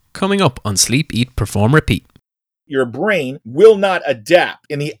coming up on Sleep, Eat, Perform, Repeat. Your brain will not adapt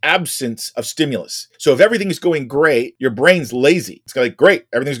in the absence of stimulus. So if everything is going great, your brain's lazy. It's like, great,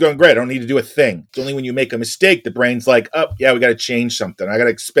 everything's going great. I don't need to do a thing. It's only when you make a mistake, the brain's like, oh, yeah, we got to change something. I got to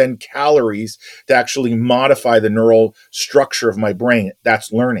expend calories to actually modify the neural structure of my brain.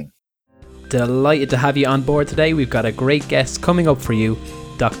 That's learning. Delighted to have you on board today. We've got a great guest coming up for you,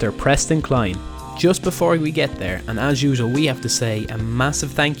 Dr. Preston Klein. Just before we get there, and as usual, we have to say a massive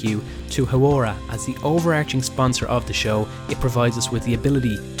thank you to Hawora as the overarching sponsor of the show. It provides us with the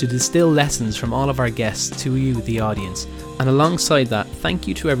ability to distill lessons from all of our guests to you, the audience. And alongside that, thank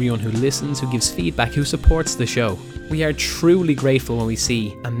you to everyone who listens, who gives feedback, who supports the show. We are truly grateful when we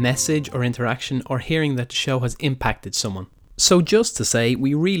see a message or interaction or hearing that the show has impacted someone. So just to say,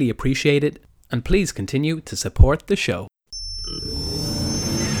 we really appreciate it, and please continue to support the show.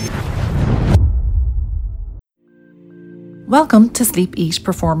 Welcome to Sleep, Eat,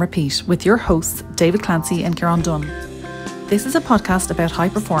 Perform, Repeat with your hosts, David Clancy and Kieran Dunn. This is a podcast about high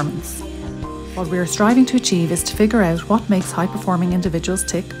performance. What we are striving to achieve is to figure out what makes high-performing individuals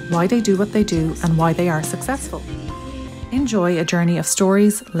tick, why they do what they do, and why they are successful. Enjoy a journey of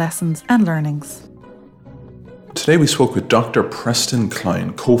stories, lessons, and learnings. Today we spoke with Dr. Preston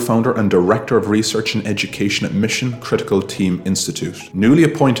Klein, co-founder and director of research and education at Mission Critical Team Institute. Newly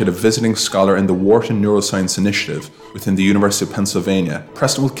appointed a visiting scholar in the Wharton Neuroscience Initiative within the University of Pennsylvania,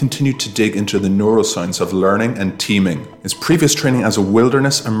 Preston will continue to dig into the neuroscience of learning and teaming. His previous training as a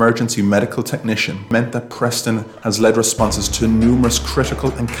wilderness emergency medical technician meant that Preston has led responses to numerous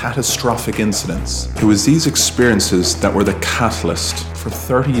critical and catastrophic incidents. It was these experiences that were the catalyst for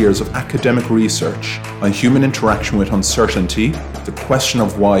 30 years of academic research on human interaction with uncertainty, the question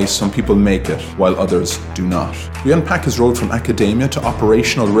of why some people make it while others do not. We unpack his road from academia to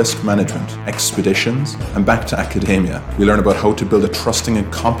operational risk management, expeditions, and back to academia. We learn about how to build a trusting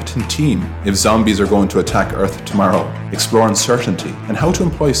and competent team if zombies are going to attack Earth tomorrow, explore uncertainty, and how to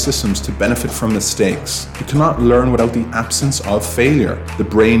employ systems to benefit from mistakes. You cannot learn without the absence of failure. The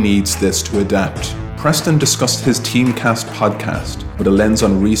brain needs this to adapt. Preston discussed his Teamcast podcast with a lens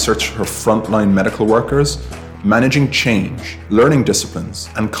on research for frontline medical workers, managing change, learning disciplines,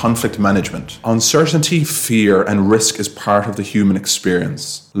 and conflict management. Uncertainty, fear, and risk is part of the human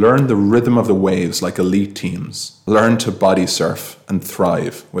experience. Learn the rhythm of the waves like elite teams. Learn to body surf and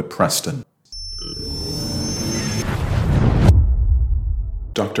thrive with Preston.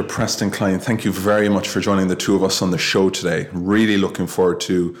 Dr. Preston Klein, thank you very much for joining the two of us on the show today. Really looking forward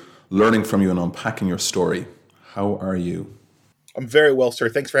to learning from you and unpacking your story. How are you? I'm very well, sir.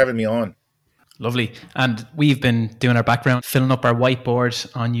 Thanks for having me on. Lovely. And we've been doing our background, filling up our whiteboard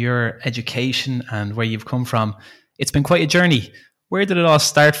on your education and where you've come from. It's been quite a journey. Where did it all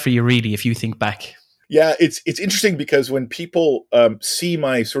start for you, really, if you think back? Yeah, it's interesting because when people see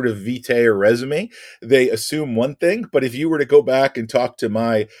my sort of vitae or resume, they assume one thing. But if you were to go back and talk to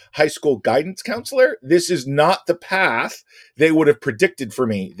my high school guidance counselor, this is not the path they would have predicted for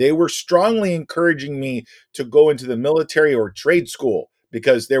me. They were strongly encouraging me to go into the military or trade school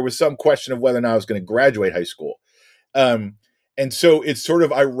because there was some question of whether or not I was going to graduate high school. And so it's sort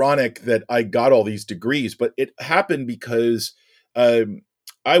of ironic that I got all these degrees, but it happened because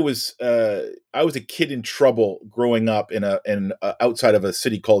I was a kid in trouble growing up in outside of a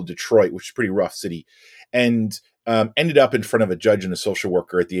city called Detroit, which is a pretty rough city, and ended up in front of a judge and a social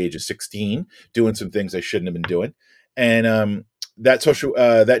worker at the age of 16, doing some things I shouldn't have been doing. And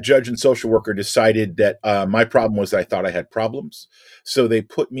that judge and social worker decided that my problem was that I thought I had problems. So they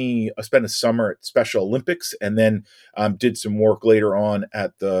spent a summer at Special Olympics, and then did some work later on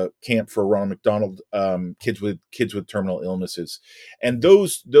at the camp for Ronald McDonald kids with terminal illnesses. And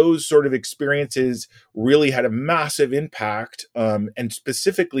those sort of experiences really had a massive impact. And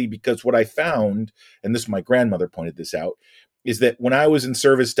specifically because what I found, and this my grandmother pointed this out, is that when I was in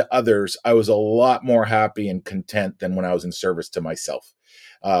service to others, I was a lot more happy and content than when I was in service to myself.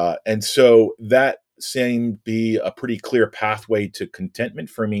 And so that seemed to be a pretty clear pathway to contentment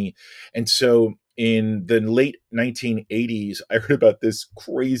for me. And so in the late 1980s, I heard about this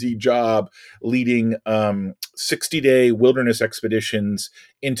crazy job leading 60-day wilderness expeditions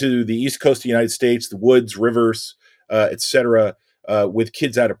into the East Coast of the United States, the woods, rivers, etc., with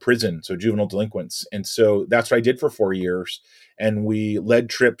kids out of prison, so juvenile delinquents. And so that's what I did for 4 years. And we led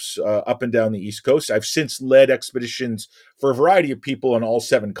trips up and down the East Coast. I've since led expeditions for a variety of people on all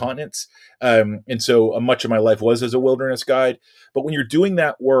 7 continents. And so much of my life was as a wilderness guide. But when you're doing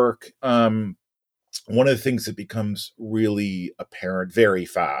that work, one of the things that becomes really apparent very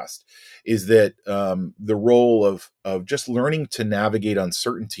fast is that the role of just learning to navigate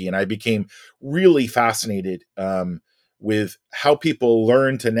uncertainty. And I became really fascinated with how people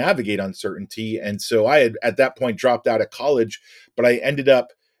learn to navigate uncertainty. And so I had at that point dropped out of college, but I ended up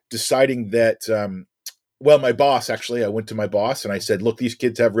deciding that, my boss, actually, I went to my boss and I said, look, these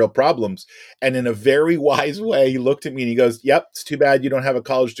kids have real problems. And in a very wise way, he looked at me and he goes, yep, it's too bad you don't have a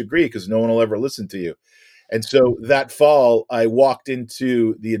college degree because no one will ever listen to you. And so that fall, I walked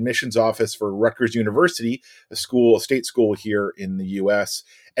into the admissions office for Rutgers University, a state school here in the US.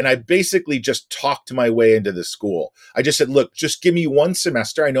 And I basically just talked my way into the school. I just said, look, just give me one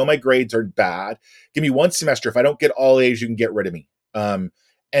semester. I know my grades are bad. Give me one semester. If I don't get all A's, you can get rid of me.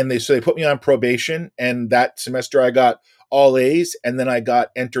 And they put me on probation. And that semester I got all A's. And then I got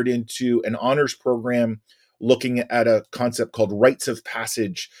entered into an honors program looking at a concept called rites of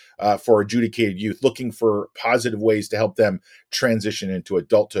passage for adjudicated youth, looking for positive ways to help them transition into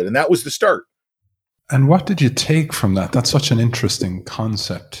adulthood. And that was the start. And what did you take from that? That's such an interesting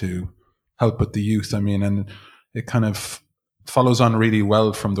concept to help with the youth. I mean, and it kind of follows on really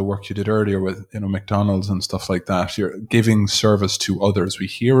well from the work you did earlier with, McDonald's and stuff like that. You're giving service to others. We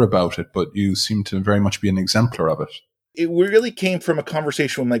hear about it, but you seem to very much be an exemplar of it. It really came from a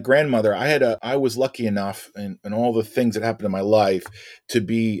conversation with my grandmother. I was lucky enough in all the things that happened in my life to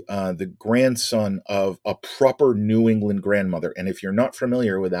be the grandson of a proper New England grandmother. And if you're not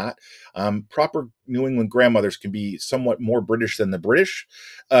familiar with that, proper New England grandmothers can be somewhat more British than the British,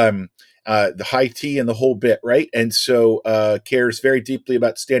 the high tea and the whole bit, right? And so cares very deeply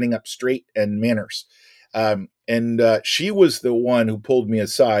about standing up straight and manners. And she was the one who pulled me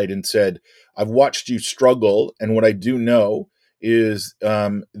aside and said, I've watched you struggle. And what I do know is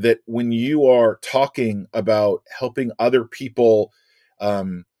that when you are talking about helping other people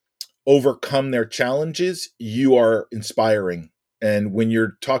overcome their challenges, you are inspiring. And when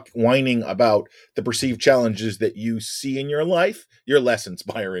you're whining about the perceived challenges that you see in your life, you're less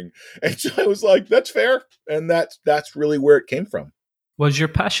inspiring. And so I was like, that's fair. And that's really where it came from. Was your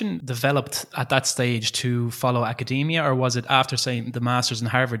passion developed at that stage to follow academia, or was it after, say, the master's in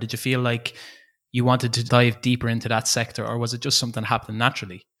Harvard? Did you feel like you wanted to dive deeper into that sector, or was it just something that happened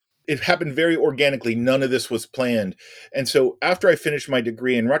naturally? It happened very organically. None of this was planned. And so after I finished my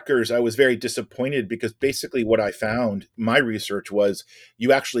degree in Rutgers, I was very disappointed because basically what I found, my research was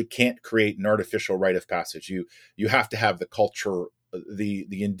you actually can't create an artificial rite of passage. You have to have the culture, the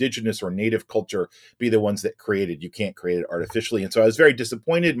indigenous or native culture be the ones that created. You can't create it artificially. And so I was very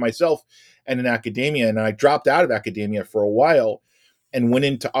disappointed myself and in academia. And I dropped out of academia for a while and went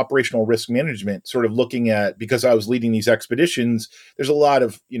into operational risk management, sort of looking at, because I was leading these expeditions, there's a lot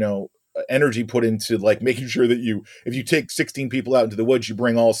of, energy put into like making sure that if you take 16 people out into the woods, you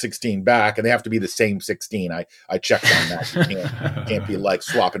bring all 16 back, and they have to be the same 16. I checked on that. You can't be like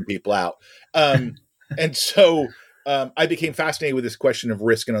swapping people out. And so I became fascinated with this question of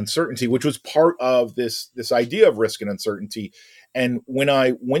risk and uncertainty, which was part of this idea of risk and uncertainty. And when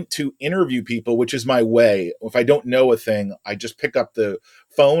I went to interview people, which is my way, if I don't know a thing, I just pick up the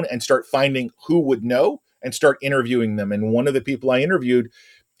phone and start finding who would know and start interviewing them. And one of the people I interviewed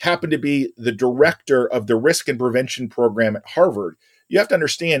happened to be the director of the risk and prevention program at Harvard. You have to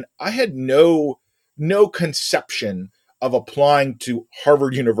understand, I had no conception of applying to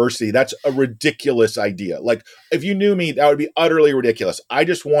Harvard University. That's a ridiculous idea. Like, if you knew me, that would be utterly ridiculous. I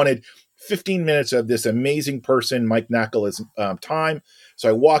just wanted 15 minutes of this amazing person, Mike Nackle's time. So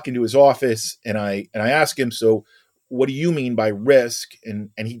I walk into his office and I ask him, so what do you mean by risk?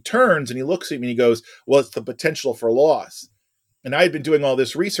 And he turns and he looks at me and he goes, well, it's the potential for loss. And I had been doing all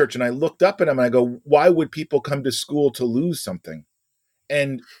this research and I looked up at him and I go, why would people come to school to lose something?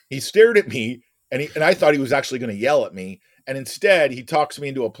 And he stared at me and I thought he was actually going to yell at me. And instead, he talks me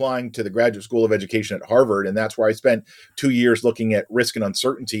into applying to the Graduate School of Education at Harvard. And that's where I spent 2 years looking at risk and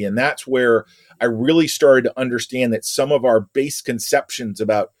uncertainty. And that's where I really started to understand that some of our base conceptions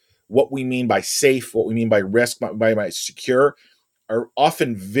about what we mean by safe, what we mean by risk, by secure, are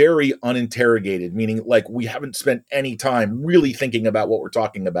often very uninterrogated, meaning like we haven't spent any time really thinking about what we're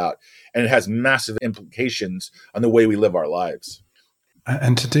talking about. And it has massive implications on the way we live our lives.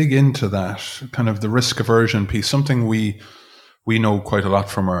 And to dig into that, kind of the risk aversion piece, something we know quite a lot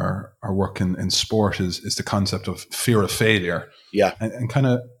from our work in sport is the concept of fear of failure. Yeah. And kind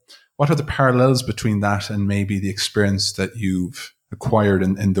of what are the parallels between that and maybe the experience that you've acquired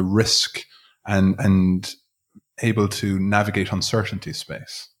in the risk and able to navigate uncertainty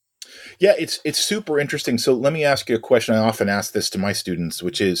space? Yeah, it's super interesting. So let me ask you a question. I often ask this to my students,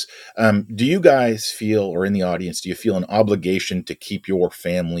 which is, do you guys feel, or in the audience, do you feel an obligation to keep your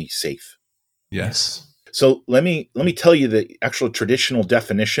family safe? Yes. So let me tell you the actual traditional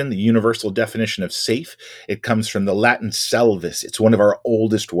definition, the universal definition of safe. It comes from the Latin salvus. It's one of our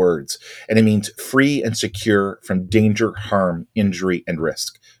oldest words, and it means free and secure from danger, harm, injury, and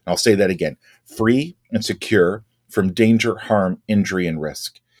risk. And I'll say that again: free and secure from danger, harm, injury, and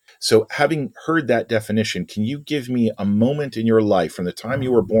risk. So, having heard that definition, can you give me a moment in your life from the time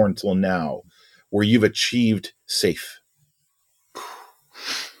you were born till now where you've achieved safe?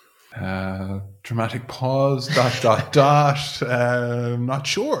 Dramatic pause, dot, dot, dot. Not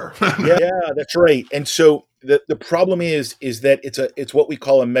sure. Yeah, that's right. And so the problem is that it's what we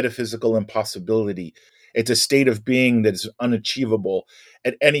call a metaphysical impossibility. It's a state of being that is unachievable.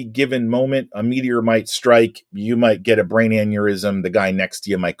 At any given moment, a meteor might strike, you might get a brain aneurysm, the guy next to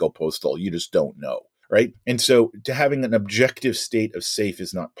you might go postal. You just don't know. Right. And so to having an objective state of safe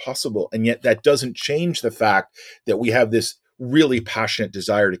is not possible. And yet that doesn't change the fact that we have this really passionate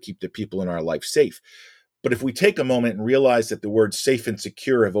desire to keep the people in our life safe. But if we take a moment and realize that the words safe and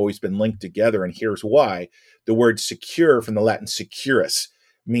secure have always been linked together, and here's why: the word secure from the Latin securus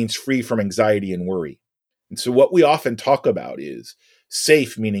means free from anxiety and worry. And so what we often talk about is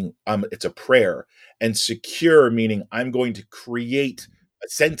safe, meaning it's a prayer, and secure, meaning I'm going to create a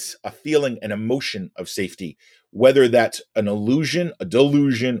sense, a feeling, an emotion of safety. Whether that's an illusion, a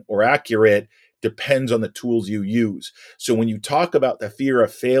delusion, or accurate depends on the tools you use. So when you talk about the fear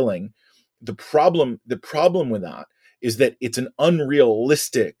of failing, the problem with that is that it's an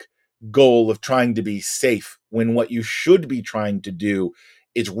unrealistic goal of trying to be safe, when what you should be trying to do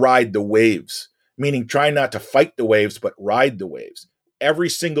is ride the waves, meaning try not to fight the waves, but ride the waves. Every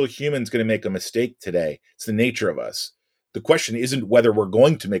single human's going to make a mistake today. It's the nature of us. The question isn't whether we're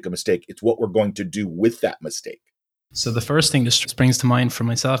going to make a mistake, it's what we're going to do with that mistake. So the first thing that springs to mind for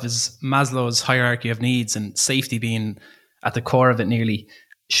myself is Maslow's hierarchy of needs, and safety being at the core of it nearly.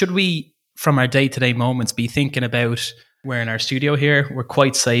 Should we, from our day-to-day moments, be thinking about, we're in our studio here, we're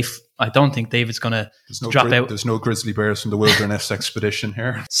quite safe. I don't think David's going to drop out. There's no grizzly bears from the wilderness expedition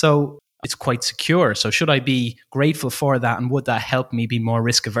here. So it's quite secure. So should I be grateful for that, and would that help me be more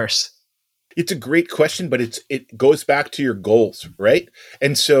risk averse? It's a great question, but it goes back to your goals, right?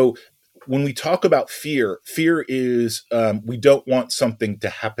 And so when we talk about fear is we don't want something to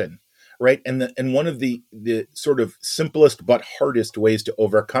happen, right? And one of the sort of simplest but hardest ways to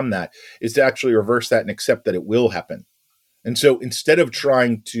overcome that is to actually reverse that and accept that it will happen. And so instead of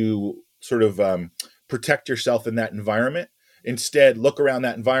trying to sort of protect yourself in that environment, instead look around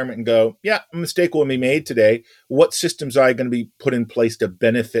that environment and go, yeah, a mistake will be made today. What systems are going to be put in place to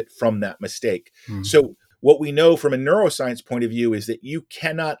benefit from that mistake? So what we know from a neuroscience point of view is that you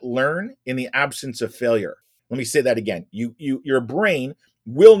cannot learn in the absence of failure. Let me say that again. Your brain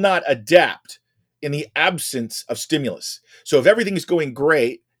will not adapt in the absence of stimulus. So if everything is going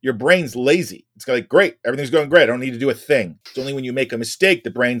great, your brain's lazy. It's like, great, everything's going great. I don't need to do a thing. It's only when you make a mistake,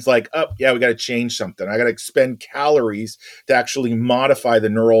 the brain's like, oh, yeah, we got to change something. I got to expend calories to actually modify the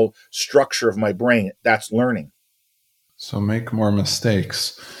neural structure of my brain. That's learning. So make more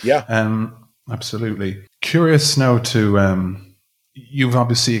mistakes. Yeah. Absolutely. Curious now to, you've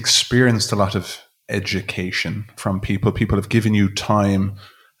obviously experienced a lot of education from people. People have given you time,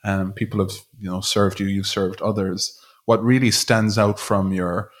 people have, served you, you've served others. What really stands out from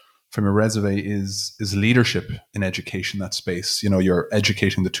your resume is leadership in education, that space. You're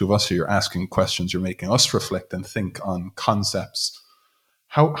educating the two of us, so you're asking questions, you're making us reflect and think on concepts.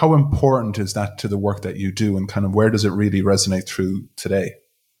 How important is that to the work that you do, and kind of where does it really resonate through today?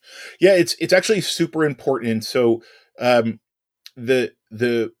 Yeah, it's actually super important. And so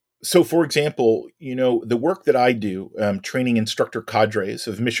so for example, the work that I do, training instructor cadres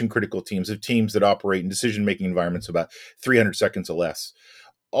of mission critical teams, of teams that operate in decision-making environments about 300 seconds or less.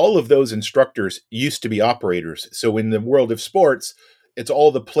 All of those instructors used to be operators. So in the world of sports, it's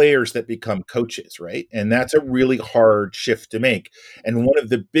all the players that become coaches, right? And that's a really hard shift to make. And one of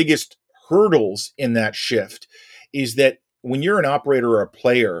the biggest hurdles in that shift is that when you're an operator or a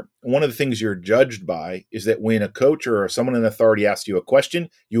player, one of the things you're judged by is that when a coach or someone in authority asks you a question,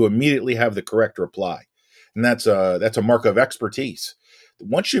 you immediately have the correct reply. And that's a mark of expertise.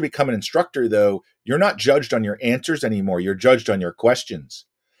 Once you become an instructor, though, you're not judged on your answers anymore. You're judged on your questions.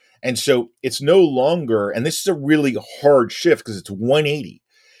 And so it's no longer, and this is a really hard shift because it's 180.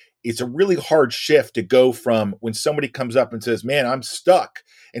 It's a really hard shift to go from when somebody comes up and says, man, I'm stuck,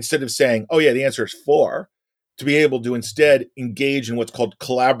 instead of saying, oh yeah, the answer is 4, to be able to instead engage in what's called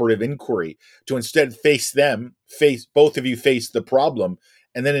collaborative inquiry, to instead both of you face the problem,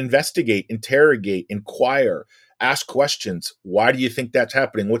 and then investigate, interrogate, inquire, ask questions. Why do you think that's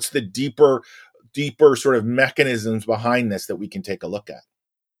happening? What's the deeper sort of mechanisms behind this that we can take a look at?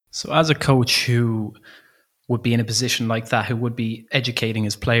 So as a coach who would be in a position like that, who would be educating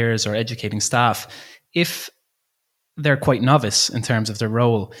his players or educating staff, if they're quite novice in terms of their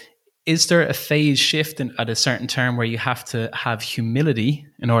role, is there a phase shift at a certain term where you have to have humility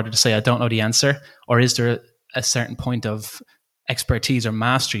in order to say, I don't know the answer? Or is there a certain point of expertise or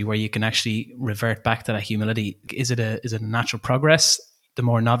mastery where you can actually revert back to that humility? Is it a natural progress? The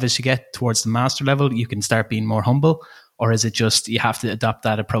more novice you get towards the master level, you can start being more humble? Or is it just you have to adopt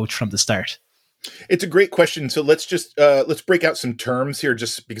that approach from the start? It's a great question. So let's break out some terms here,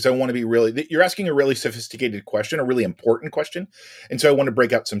 just because I want to be really. You're asking a really sophisticated question, a really important question, and so I want to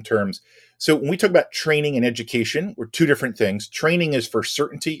break out some terms. So when we talk about training and education, we're two different things. Training is for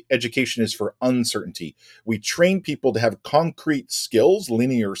certainty. Education is for uncertainty. We train people to have concrete skills,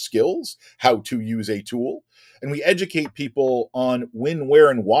 linear skills, how to use a tool, and we educate people on when,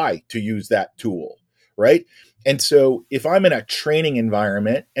 where, and why to use that tool. Right. And so if I'm in a training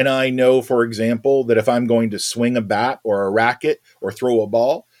environment and I know, for example, that if I'm going to swing a bat or a racket or throw a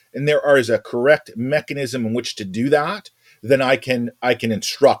ball, and there is a correct mechanism in which to do that, then I can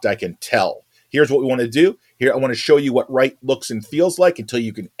instruct, I can tell. Here's what we want to do. Here, I want to show you what right looks and feels like until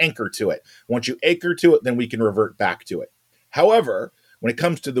you can anchor to it. Once you anchor to it, then we can revert back to it. However, when it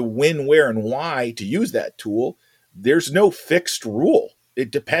comes to the when, where, and why to use that tool, there's no fixed rule.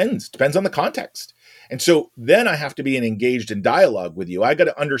 It depends on the context. And so then I have to be engaged in dialogue with you. I got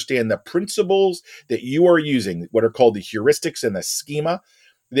to understand the principles that you are using, what are called the heuristics and the schema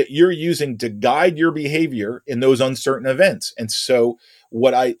that you're using to guide your behavior in those uncertain events. And so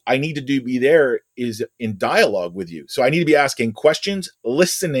what I need to do be there is in dialogue with you. So I need to be asking questions,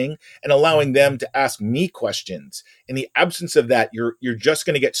 listening, and allowing them to ask me questions. In the absence of that, you're just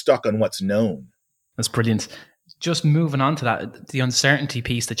going to get stuck on what's known. That's brilliant. Just moving on to that, the uncertainty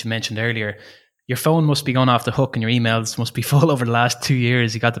piece that you mentioned earlier, your phone must be going off the hook and your emails must be full over the last 2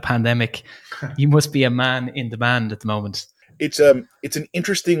 years. You got the pandemic. You must be a man in demand at the moment. It's an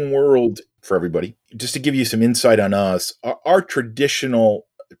interesting world for everybody. Just to give you some insight on us, our traditional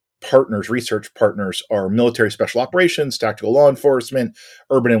partners, research partners, are military special operations, tactical law enforcement,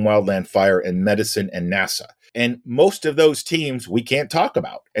 urban and wildland fire, and medicine, and NASA. And most of those teams we can't talk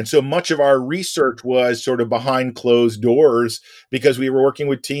about. And so much of our research was sort of behind closed doors because we were working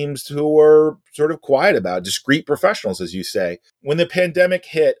with teams who were sort of quiet about it, discreet professionals, as you say. When the pandemic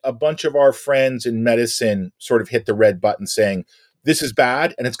hit, a bunch of our friends in medicine sort of hit the red button saying, this is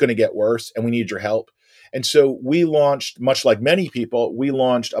bad and it's going to get worse and we need your help. And so we launched, much like many people, we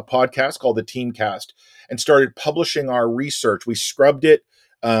launched a podcast called the Teamcast and started publishing our research. We scrubbed it,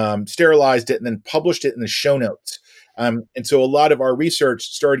 sterilized it, and then published it in the show notes. And so a lot of our research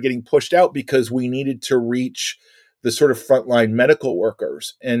started getting pushed out because we needed to reach the sort of frontline medical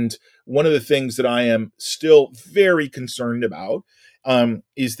workers. And one of the things that I am still very concerned about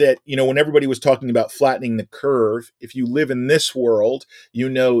is that, when everybody was talking about flattening the curve, if you live in this world, you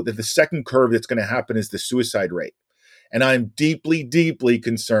know that the second curve that's going to happen is the suicide rate. And I'm deeply, deeply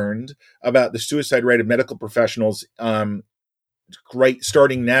concerned about the suicide rate of medical professionals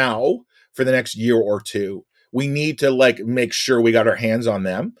starting now for the next year or two. We need to make sure we got our hands on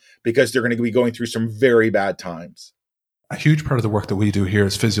them because they're going to be going through some very bad times. A huge part of the work that we do here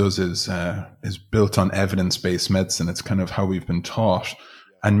as physios is built on evidence-based medicine. It's kind of how we've been taught.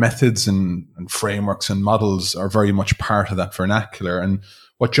 And methods and frameworks and models are very much part of that vernacular. And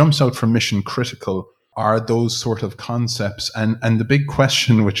what jumps out from Mission Critical are those sort of concepts. And the big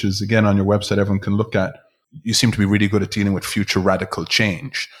question, which is, again, on your website, everyone can look at, you seem to be really good at dealing with future radical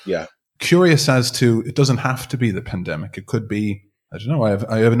change. Yeah. Curious as to, it doesn't have to be the pandemic. It could be, I don't know, I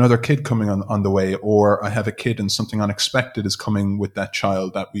have another kid coming on the way, or I have a kid and something unexpected is coming with that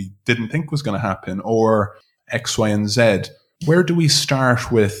child that we didn't think was going to happen, or X, Y, and Z. Where do we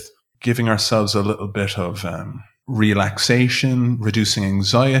start with giving ourselves a little bit of relaxation, reducing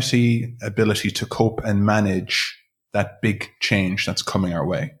anxiety, ability to cope and manage that big change that's coming our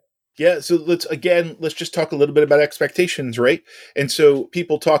way? Yeah, so let's just talk a little bit about expectations, right? And so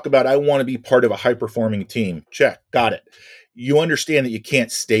people talk about, I want to be part of a high-performing team. Check, got it. You understand that you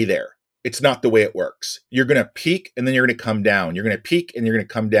can't stay there. It's not the way it works. You're going to peak and then you're going to come down. You're going to peak and you're going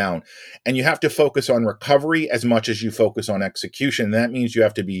to come down. And you have to focus on recovery as much as you focus on execution. And that means you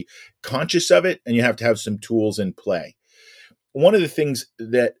have to be conscious of it and you have to have some tools in play. One of the things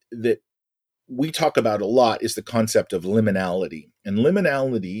that we talk about a lot is the concept of liminality. And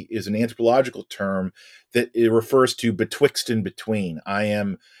liminality is an anthropological term that it refers to betwixt and between.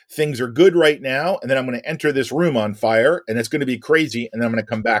 Things are good right now, and then I'm going to enter this room on fire, and it's going to be crazy, and then I'm going to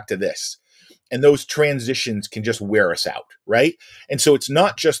come back to this. And those transitions can just wear us out, right? And so it's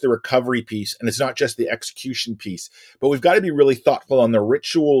not just the recovery piece and it's not just the execution piece, but we've got to be really thoughtful on the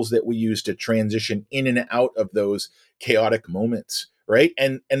rituals that we use to transition in and out of those chaotic moments, right?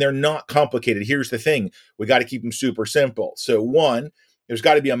 And they're not complicated. Here's the thing. We got to keep them super simple. So one, there's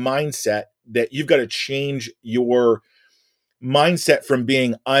got to be a mindset that you've got to change your mindset from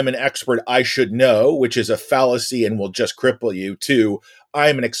being, I'm an expert, I should know, which is a fallacy and will just cripple you, to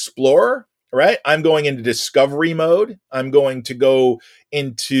I'm an explorer, right? I'm going into discovery mode. I'm going to go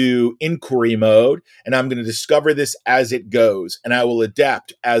into inquiry mode, and I'm going to discover this as it goes, and I will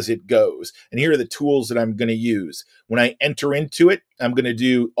adapt as it goes. And here are the tools that I'm going to use. When I enter into it, I'm going to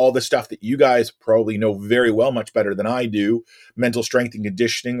do all the stuff that you guys probably know very well, much better than I do. Mental strength and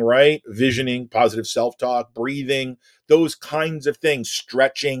conditioning, right? Visioning, positive self-talk, breathing, those kinds of things,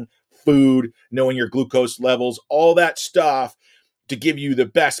 stretching, food, knowing your glucose levels, all that stuff to give you the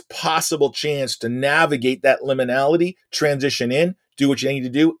best possible chance to navigate that liminality, transition in, do what you need to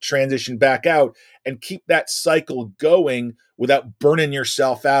do, transition back out, and keep that cycle going without burning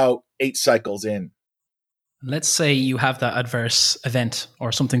yourself out 8 cycles in. Let's say you have that adverse event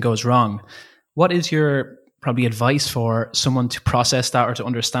or something goes wrong. What is your probably advice for someone to process that or to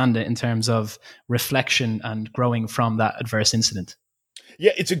understand it in terms of reflection and growing from that adverse incident?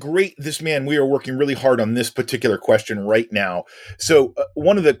 Yeah, we are working really hard on this particular question right now. So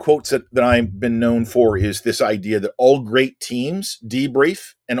one of the quotes that I've been known for is this idea that all great teams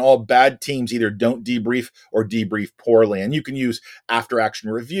debrief and all bad teams either don't debrief or debrief poorly. And you can use after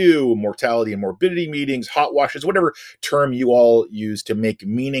action review, mortality and morbidity meetings, hot washes, whatever term you all use to make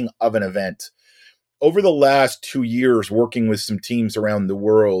meaning of an event. Over the last 2 years working with some teams around the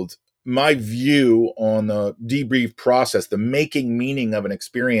world, my view on the debrief process, the making meaning of an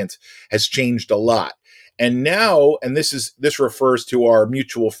experience, has changed a lot. And now, and this refers to our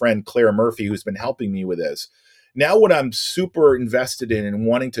mutual friend, Claire Murphy, who's been helping me with this. Now what I'm super invested in and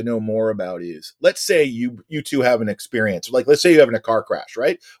wanting to know more about is, let's say you two have an experience. Like, let's say you're having a car crash,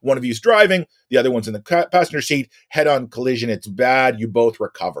 right? One of you's driving, the other one's in the passenger seat, head-on collision, it's bad, you both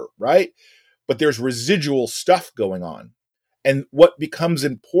recover, right? But there's residual stuff going on. And what becomes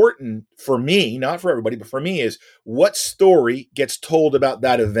important for me, not for everybody, but for me, is what story gets told about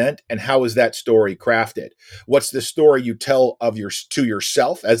that event and how is that story crafted? What's the story you tell to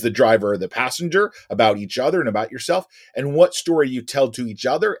yourself as the driver or the passenger about each other and about yourself? And what story you tell to each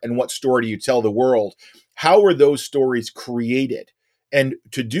other and what story do you tell the world? How are those stories created? And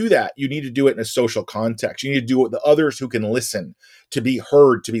to do that, you need to do it in a social context. You need to do it with others who can listen, to be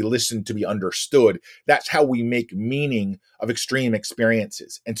heard, to be listened, to be understood. That's how we make meaning of extreme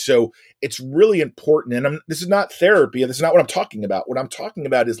experiences. And so it's really important. And this is not therapy, and this is not what I'm talking about. What I'm talking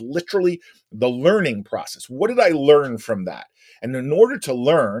about is literally the learning process. What did I learn from that? And in order to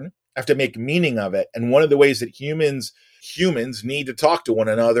learn, I have to make meaning of it. And one of the ways that humans need to talk to one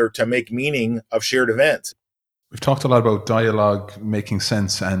another to make meaning of shared events. We've talked a lot about dialogue, making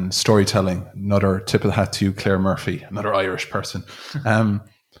sense, and storytelling. Another tip of the hat to you, Claire Murphy, another Irish person.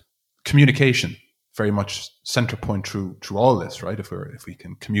 Communication, very much center point through all this, right? If we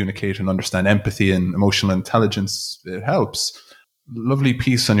can communicate and understand empathy and emotional intelligence, it helps. Lovely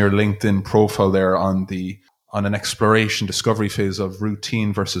piece on your LinkedIn profile there on an exploration discovery phase of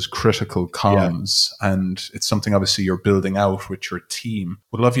routine versus critical comms. Yeah. And it's something obviously you're building out with your team.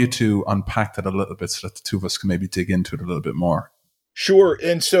 Would love you to unpack that a little bit so that the two of us can maybe dig into it a little bit more. Sure.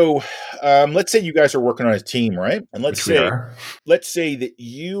 And so let's say you guys are working on a team, right? And let's say that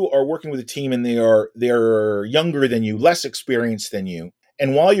you are working with a team and they're younger than you, less experienced than you.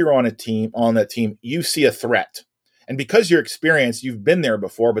 And while you're on that team, you see a threat. And because you're experienced, you've been there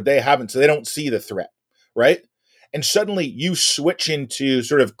before, but they haven't, so they don't see the threat. Right? And suddenly you switch into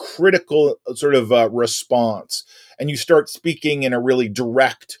sort of critical response, and you start speaking in a really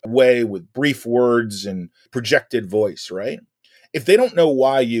direct way with brief words and projected voice, right? If they don't know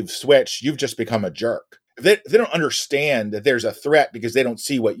why you've switched, you've just become a jerk. If they don't understand that there's a threat because they don't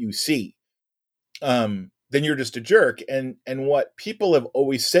see what you see, then you're just a jerk. And what people have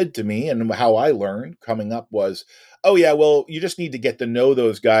always said to me and how I learned coming up was, oh yeah, well, you just need to get to know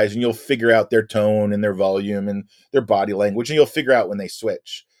those guys and you'll figure out their tone and their volume and their body language and you'll figure out when they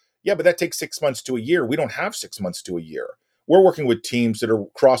switch. Yeah, but that takes 6 months to a year. We don't have 6 months to a year. We're working with teams that are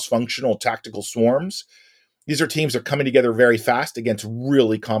cross-functional tactical swarms. These are teams that are coming together very fast against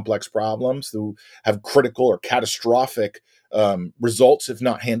really complex problems who have critical or catastrophic results if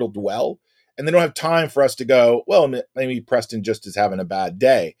not handled well. And they don't have time for us to go, well, maybe Preston just is having a bad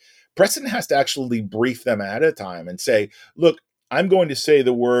day. Preston has to actually brief them ahead of time and say, look, I'm going to say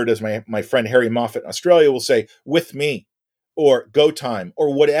the word, as my friend Harry Moffat in Australia will say, with me. or go time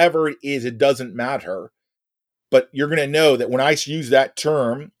or whatever it is, it doesn't matter. But you're going to know that when I use that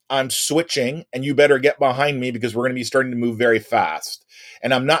term, I'm switching and you better get behind me because we're going to be starting to move very fast.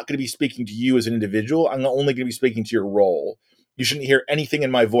 And I'm not going to be speaking to you as an individual. I'm only going to be speaking to your role. You shouldn't hear anything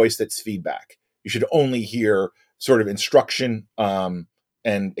in my voice that's feedback. You should only hear sort of instruction and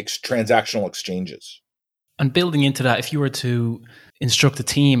transactional exchanges. And building into that, if you were to instruct a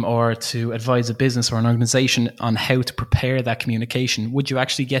team or to advise a business or an organization on how to prepare that communication, would you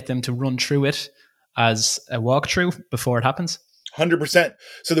actually get them to run through it as a walkthrough before it happens? 100%.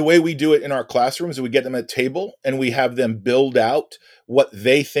 So the way we do it in our classrooms is we get them at a table and we have them build out what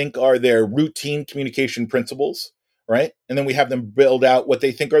they think are their routine communication principles, right? And then we have them build out what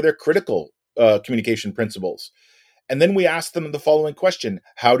they think are their critical communication principles. And then we ask them the following question: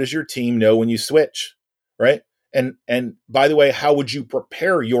 how does your team know when you switch, right? And by the way, how would you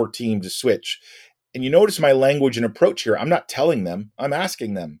prepare your team to switch? And you notice my language and approach here. I'm not telling them, I'm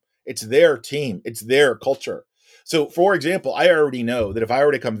asking them. It's their team. It's their culture. So, for example, I already know that if I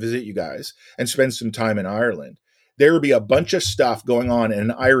were to come visit you guys and spend some time in Ireland, there would be a bunch of stuff going on in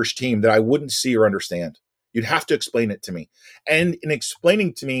an Irish team that I wouldn't see or understand. You'd have to explain it to me. And in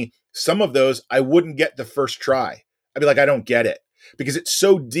explaining to me, some of those I wouldn't get the first try. I'd be like, I don't get it, because it's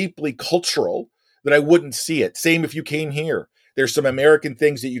so deeply cultural that I wouldn't see it. Same if you came here. There's some American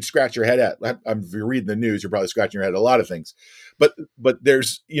things that you'd scratch your head at. If you're reading the news, you're probably scratching your head at a lot of things. But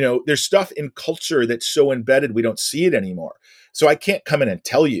there's stuff in culture that's so embedded we don't see it anymore. So I can't come in and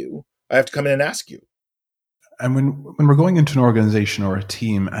tell you. I have to come in and ask you. And when we're going into an organization or a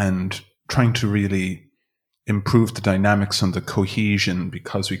team and trying to really improve the dynamics and the cohesion,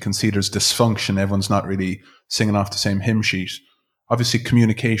 because we can see there's dysfunction, everyone's not really singing off the same hymn sheet. Obviously,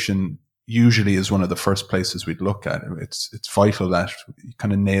 communication usually is one of the first places we'd look at. It's vital that you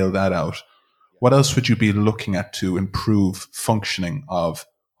kind of nail that out. What else would you be looking at to improve functioning of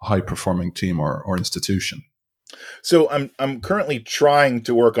a high-performing team or institution? So I'm currently trying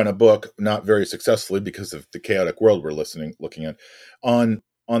to work on a book, not very successfully because of the chaotic world we're looking at, on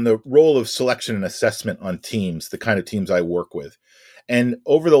the role of selection and assessment on teams, the kind of teams I work with. And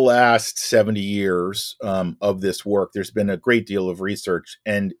over the last 70 years of this work, there's been a great deal of research.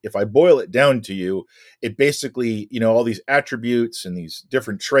 And if I boil it down to you, it basically, all these attributes and these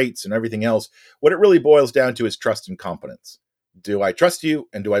different traits and everything else, what it really boils down to is trust and competence. Do I trust you?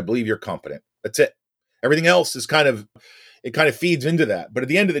 And do I believe you're competent? That's it. Everything else is kind of feeds into that. But at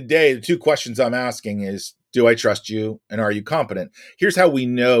the end of the day, the two questions I'm asking is, do I trust you? And are you competent? Here's how we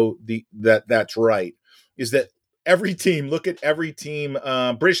know that's right, is that every team, look at every team,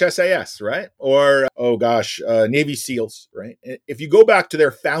 British SAS, right? Or, Navy SEALs, right? If you go back to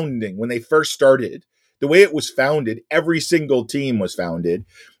their founding, when they first started, the way it was founded, every single team was founded,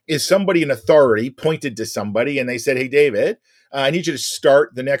 is somebody in authority pointed to somebody and they said, hey, David, I need you to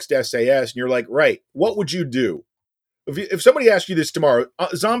start the next SAS. And you're like, right, what would you do? If somebody asked you this tomorrow,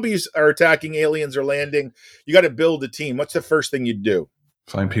 zombies are attacking, aliens are landing, you got to build a team. What's the first thing you'd do?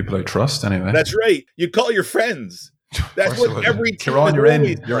 Find people I trust, anyway. That's right. You'd call your friends. That's what every team you're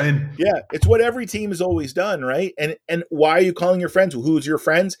in. Yeah, it's what every team has always done, right? And why are you calling your friends? Who's your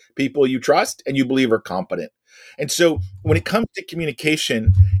friends? People you trust and you believe are competent. And so when it comes to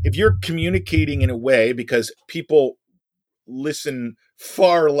communication, if you're communicating in a way, because people listen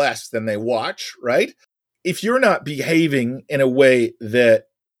far less than they watch, right? If you're not behaving in a way that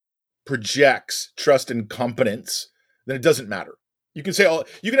projects trust and competence, then it doesn't matter. You can say,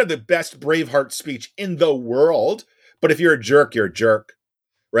 you can have the best Braveheart speech in the world, but if you're a jerk, you're a jerk,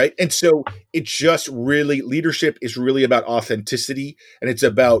 right? And so it's just really, leadership is really about authenticity, and it's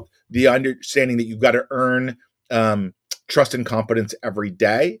about the understanding that you've got to earn trust and competence every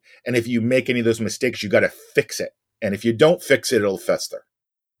day. And if you make any of those mistakes, you got to fix it. And if you don't fix it, it'll fester.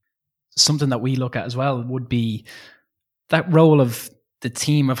 Something that we look at as well would be that role of the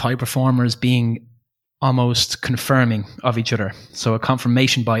team of high performers being almost confirming of each other. So a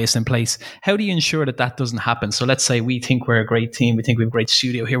confirmation bias in place. How do you ensure that doesn't happen? So let's say we think we're a great team. We think we have a great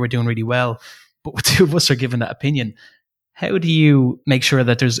studio here. We're doing really well. But two of us are giving that opinion. How do you make sure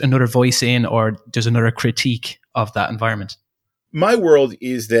that there's another voice in or there's another critique of that environment? My world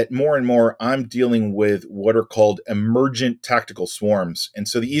is that more and more I'm dealing with what are called emergent tactical swarms. And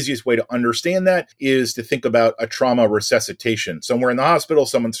so the easiest way to understand that is to think about a trauma resuscitation. Somewhere in the hospital,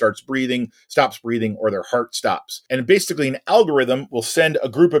 someone stops breathing, or their heart stops. And basically an algorithm will send a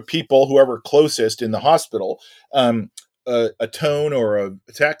group of people, whoever closest in the hospital, a tone or a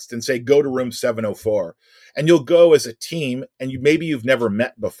text and say, go to room 704. And you'll go as a team and maybe you've never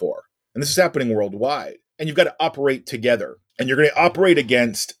met before. And this is happening worldwide. and you've got to operate together. And you're going to operate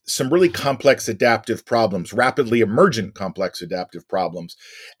against some really complex adaptive problems, rapidly emergent complex adaptive problems.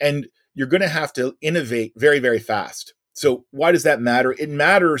 And you're going to have to innovate very, very fast. So why does that matter? It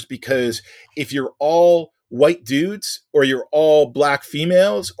matters because if you're all white dudes, or you're all black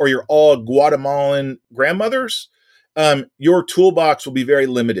females, or you're all Guatemalan grandmothers, your toolbox will be very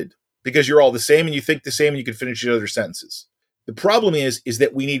limited because you're all the same and you think the same and you can finish each other's sentences. The problem is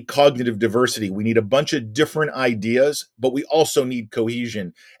that we need cognitive diversity. We need a bunch of different ideas, but we also need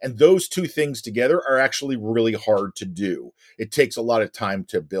cohesion. And those two things together are actually really hard to do. It takes a lot of time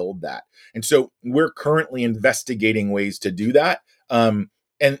to build that. And so we're currently investigating ways to do that. And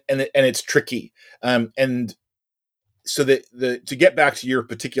it's tricky. And so to get back to your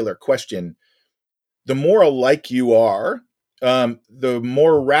particular question, the more alike you are, the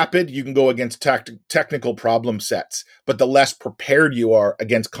more rapid you can go against technical problem sets, but the less prepared you are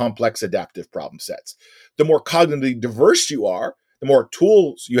against complex adaptive problem sets. The more cognitively diverse you are, the more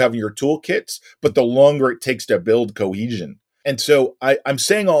tools you have in your toolkits, but the longer it takes to build cohesion. And so I'm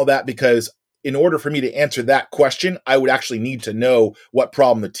saying all that because in order for me to answer that question, I would actually need to know what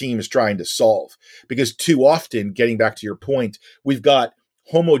problem the team is trying to solve. Because too often, getting back to your point, we've got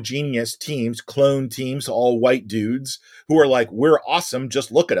homogeneous teams, clone teams, all white dudes who are like, we're awesome,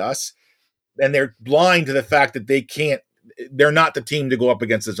 just look at us. And they're blind to the fact that they're not the team to go up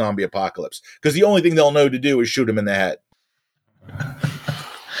against the zombie apocalypse. Because the only thing they'll know to do is shoot them in the head.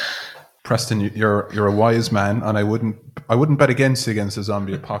 Preston, you're a wise man, and I wouldn't bet against the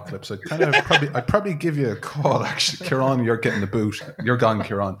zombie apocalypse. I'd probably give you a call. Actually, Kieran, you're getting the boot. You're gone,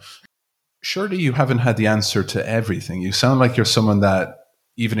 Kieran. Surely you haven't had the answer to everything. You sound like you're someone that,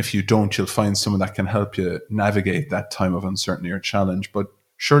 even if you don't, you'll find someone that can help you navigate that time of uncertainty or challenge. But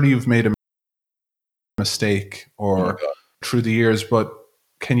surely you've made a mistake or through the years. But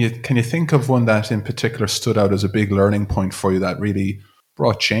can you think of one that in particular stood out as a big learning point for you that really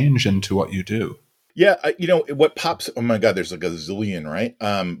brought change into what you do? Yeah, what pops, oh my God, there's like a zillion, right?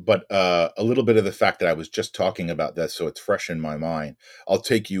 But a little bit of the fact that I was just talking about that, so it's fresh in my mind. I'll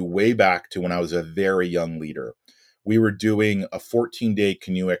take you way back to when I was a very young leader. We were doing a 14-day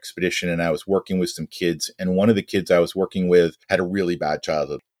canoe expedition, and I was working with some kids, and one of the kids I was working with had a really bad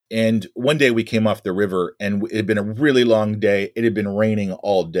childhood. And one day we came off the river, and it had been a really long day. It had been raining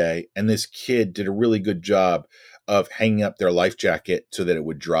all day, and this kid did a really good job of hanging up their life jacket so that it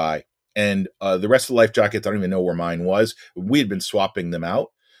would dry. And the rest of the life jackets, I don't even know where mine was. We had been swapping them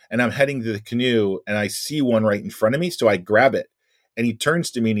out. And I'm heading to the canoe, and I see one right in front of me, so I grab it. And he turns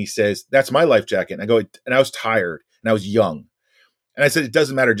to me and he says, "That's my life jacket." And I go, and I was tired, and I was young. And I said, "It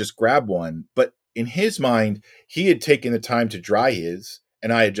doesn't matter, just grab one." But in his mind, he had taken the time to dry his,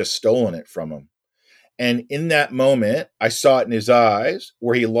 and I had just stolen it from him. And in that moment, I saw it in his eyes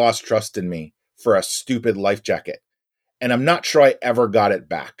where he lost trust in me for a stupid life jacket. And I'm not sure I ever got it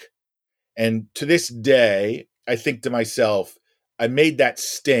back. And to this day, I think to myself, I made that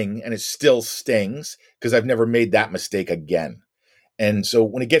sting, and it still stings because I've never made that mistake again. And so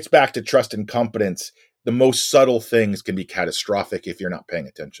when it gets back to trust and competence, the most subtle things can be catastrophic if you're not paying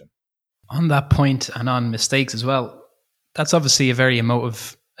attention. On that point and on mistakes as well, that's obviously a very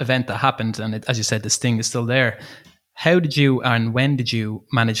emotive event that happened. And as you said, the sting is still there. How did you and when did you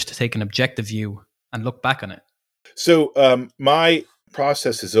manage to take an objective view and look back on it? So my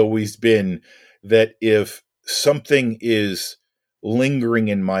process has always been that if something is lingering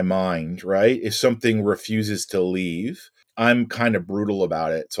in my mind, right, if something refuses to leave, I'm kind of brutal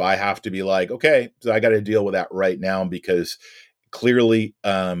about it. So I have to be like, okay, so I got to deal with that right now because clearly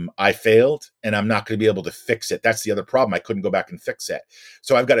I failed and I'm not going to be able to fix it. That's the other problem. I couldn't go back and fix it.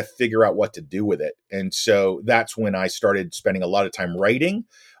 So I've got to figure out what to do with it. And so that's when I started spending a lot of time writing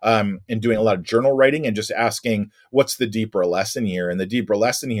and doing a lot of journal writing and just asking, what's the deeper lesson here? And the deeper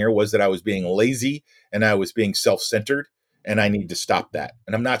lesson here was that I was being lazy and I was being self-centered, and I need to stop that.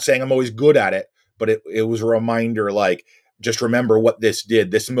 And I'm not saying I'm always good at it, but it was a reminder, like, just remember what this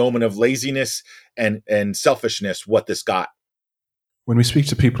did, this moment of laziness and selfishness, what this got. When we speak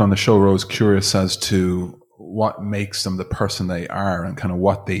to people on the show, we're always curious as to what makes them the person they are and kind of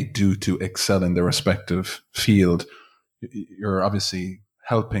what they do to excel in their respective field. You're obviously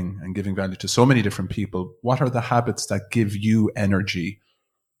helping and giving value to so many different people. What are the habits that give you energy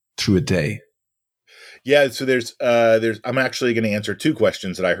through a day? Yeah, so there's I'm actually going to answer two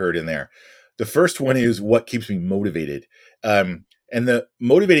questions that I heard in there. The first one is what keeps me motivated. And the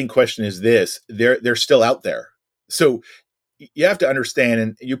motivating question is this: they're still out there. So you have to understand,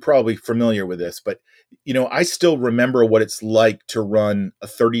 and you're probably familiar with this, but I still remember what it's like to run a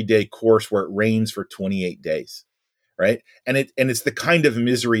 30-day course where it rains for 28 days. right? And it's the kind of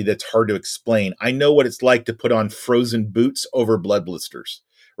misery that's hard to explain. I know what it's like to put on frozen boots over blood blisters,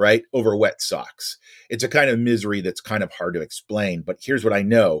 right? Over wet socks. It's a kind of misery that's kind of hard to explain. But here's what I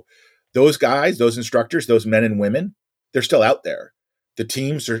know. Those guys, those instructors, those men and women, they're still out there. The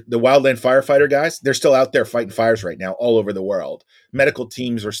teams, are the wildland firefighter guys, they're still out there fighting fires right now all over the world. Medical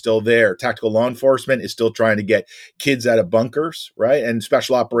teams are still there. Tactical law enforcement is still trying to get kids out of bunkers, right? And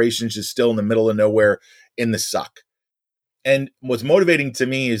special operations is still in the middle of nowhere in the suck. And what's motivating to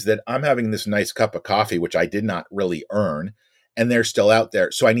me is that I'm having this nice cup of coffee, which I did not really earn, and they're still out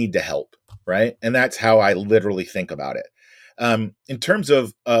there. So I need to help, right? And that's how I literally think about it. In terms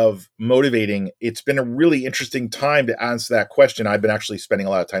of motivating, it's been a really interesting time to answer that question. I've been actually spending a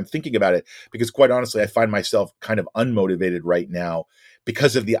lot of time thinking about it because, quite honestly, I find myself kind of unmotivated right now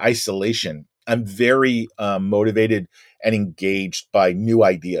because of the isolation. I'm very motivated and engaged by new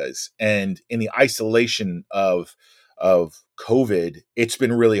ideas. And in the isolation of COVID, it's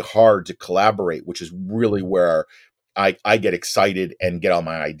been really hard to collaborate, which is really where I get excited and get all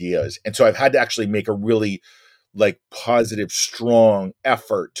my ideas. And so I've had to actually make a really positive, strong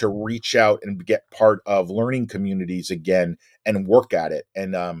effort to reach out and get part of learning communities again and work at it.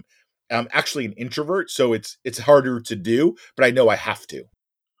 And I'm actually an introvert, so it's harder to do, but I know I have to.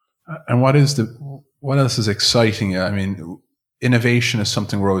 And what else is exciting? I mean, innovation is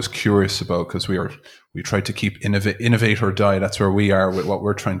something we're always curious about because we try to keep innovate or die. That's where we are with what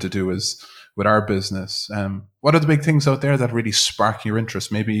we're trying to do is with our business. What are the big things out there that really spark your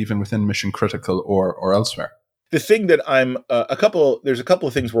interest, maybe even within Mission Critical or elsewhere? The thing that there's a couple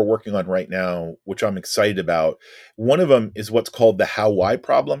of things we're working on right now, which I'm excited about. One of them is what's called the how-why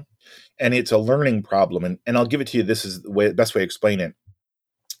problem. And it's a learning problem. And I'll give it to you. This is the best way to explain it.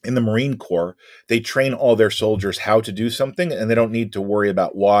 In the Marine Corps, they train all their soldiers how to do something, and they don't need to worry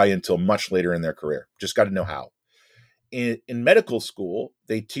about why until much later in their career. Just got to know how. In medical school,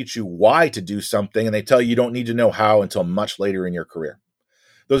 they teach you why to do something, and they tell you don't need to know how until much later in your career.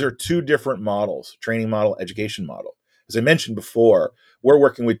 Those are two different models, training model, education model. As I mentioned before, we're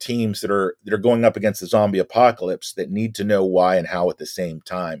working with teams that are going up against the zombie apocalypse that need to know why and how at the same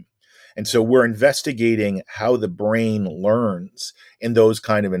time. And so we're investigating how the brain learns in those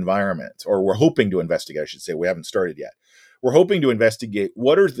kind of environments, or we're hoping to investigate, I should say. We haven't started yet. We're hoping to investigate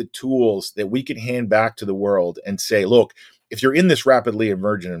what are the tools that we can hand back to the world and say, look, if you're in this rapidly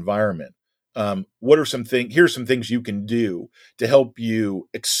emergent environment, here's some things you can do to help you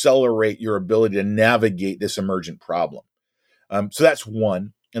accelerate your ability to navigate this emergent problem. So that's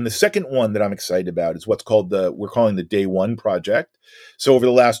one. And the second one that I'm excited about is what's called we're calling the Day One Project. So over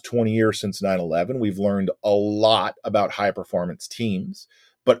the last 20 years since 9/11, we've learned a lot about high performance teams,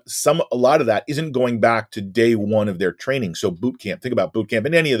 but a lot of that isn't going back to day one of their training. So boot camp, think about boot camp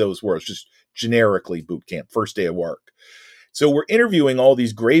in any of those words, just generically boot camp, first day of work. So we're interviewing all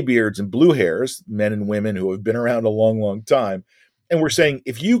these graybeards and blue hairs, men and women who have been around a long, long time. And we're saying,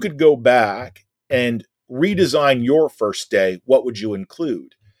 if you could go back and redesign your first day, what would you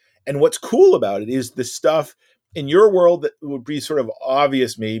include? And what's cool about it is the stuff in your world that would be sort of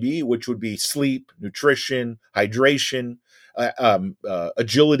obvious maybe, which would be sleep, nutrition, hydration,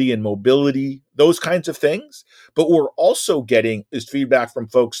 agility and mobility, those kinds of things. But what we're also getting is feedback from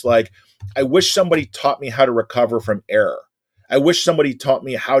folks like, I wish somebody taught me how to recover from error. I wish somebody taught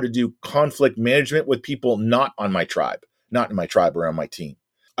me how to do conflict management with people not in my tribe or on my team.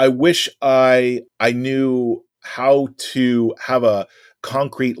 I wish I knew how to have a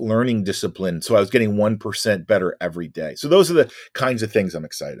concrete learning discipline so I was getting 1% better every day. So those are the kinds of things I'm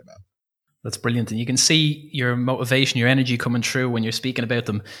excited about. That's brilliant. And you can see your motivation, your energy coming through when you're speaking about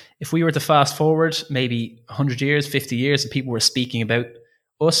them. If we were to fast forward maybe 100 years, 50 years, and people were speaking about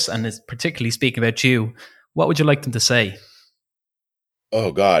us and particularly speaking about you, what would you like them to say?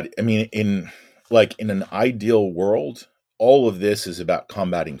 Oh God. I mean, in an ideal world, all of this is about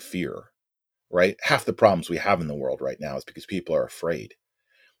combating fear, right? Half the problems we have in the world right now is because people are afraid.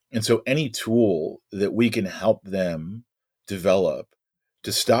 And so any tool that we can help them develop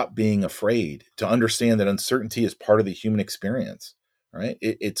to stop being afraid, to understand that uncertainty is part of the human experience, right?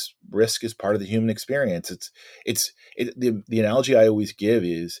 It's risk is part of the human experience. The analogy I always give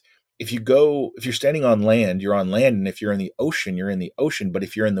is, if you're standing on land, you're on land. And if you're in the ocean, you're in the ocean. But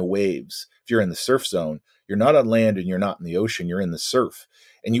if you're in the waves, if you're in the surf zone, you're not on land and you're not in the ocean, you're in the surf.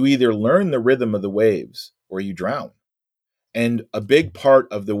 And you either learn the rhythm of the waves or you drown. And a big part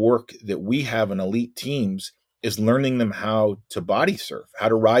of the work that we have in elite teams is learning them how to body surf, how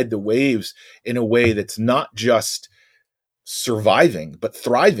to ride the waves in a way that's not just surviving, but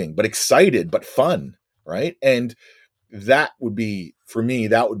thriving, but excited, but fun, right? And that would be, for me,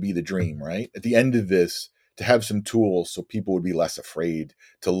 that would be the dream, right? At the end of this, to have some tools so people would be less afraid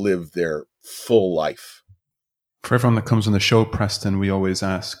to live their full life. For everyone that comes on the show, Preston, we always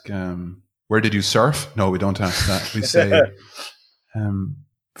ask, where did you surf? No, we don't ask that. We say,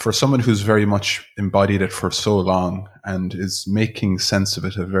 for someone who's very much embodied it for so long and is making sense of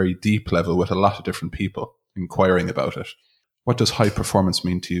it at a very deep level with a lot of different people inquiring about it, what does high performance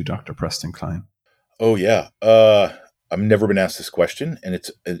mean to you, Dr. Preston Klein? Oh, yeah. I've never been asked this question, and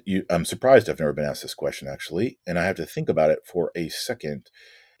I'm surprised I've never been asked this question, actually, and I have to think about it for a second.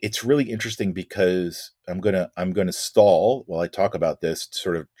 It's really interesting because I'm gonna stall while I talk about this to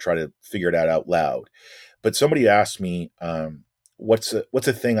sort of try to figure it out loud. But somebody asked me, what's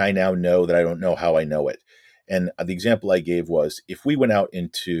a thing I now know that I don't know how I know it? And the example I gave was, if we went out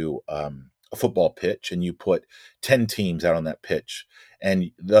into a football pitch and you put 10 teams out on that pitch,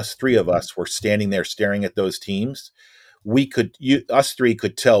 and thus 3 of us were standing there staring at those teams, us 3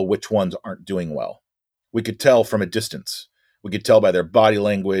 could tell which ones aren't doing well. We could tell from a distance. We could tell by their body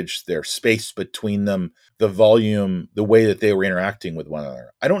language, their space between them, the volume, the way that they were interacting with one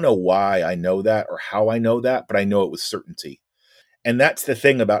another. I don't know why I know that or how I know that, but I know it with certainty. And that's the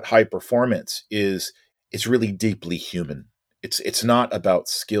thing about high performance, is it's really deeply human. It's not about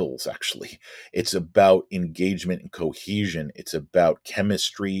skills, actually. It's about engagement and cohesion. It's about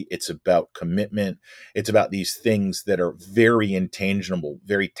chemistry. It's about commitment. It's about these things that are very intangible,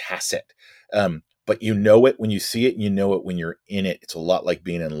 very tacit. But you know it when you see it, and you know it when you're in it. It's a lot like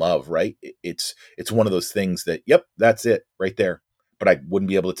being in love, right? It's one of those things that, yep, that's it right there. But I wouldn't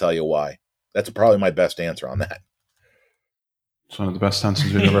be able to tell you why. That's probably my best answer on that. It's one of the best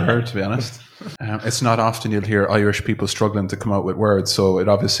answers we've ever heard, to be honest. It's not often you'll hear Irish people struggling to come out with words, so it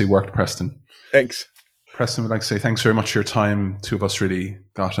obviously worked, Preston. Thanks. Preston, would like to say thanks very much for your time. 2 of us really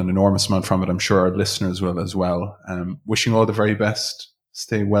got an enormous amount from it. I'm sure our listeners will as well. Wishing all the very best.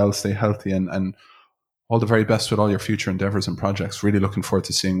 Stay well, stay healthy, and all the very best with all your future endeavors and projects. Really looking forward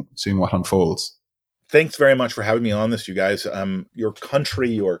to seeing what unfolds. Thanks very much for having me on this, you guys. Your country,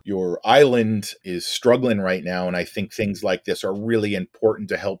 your island is struggling right now, and I think things like this are really important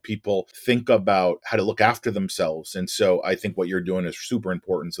to help people think about how to look after themselves. And so I think what you're doing is super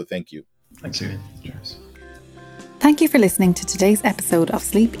important, so thank you. Thank you. Cheers. Thank you for listening to today's episode of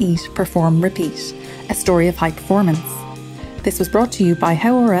Sleep, Eat, Perform, Repeat, a story of high performance. This was brought to you by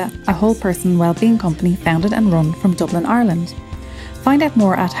Hauora, a whole person wellbeing company founded and run from Dublin, Ireland. Find out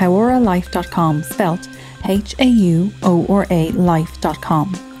more at hauoralife.com, spelt HAUORA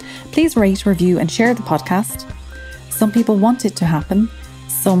life.com. Please rate, review and share the podcast. Some people want it to happen,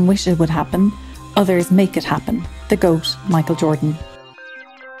 some wish it would happen, others make it happen. The GOAT, Michael Jordan.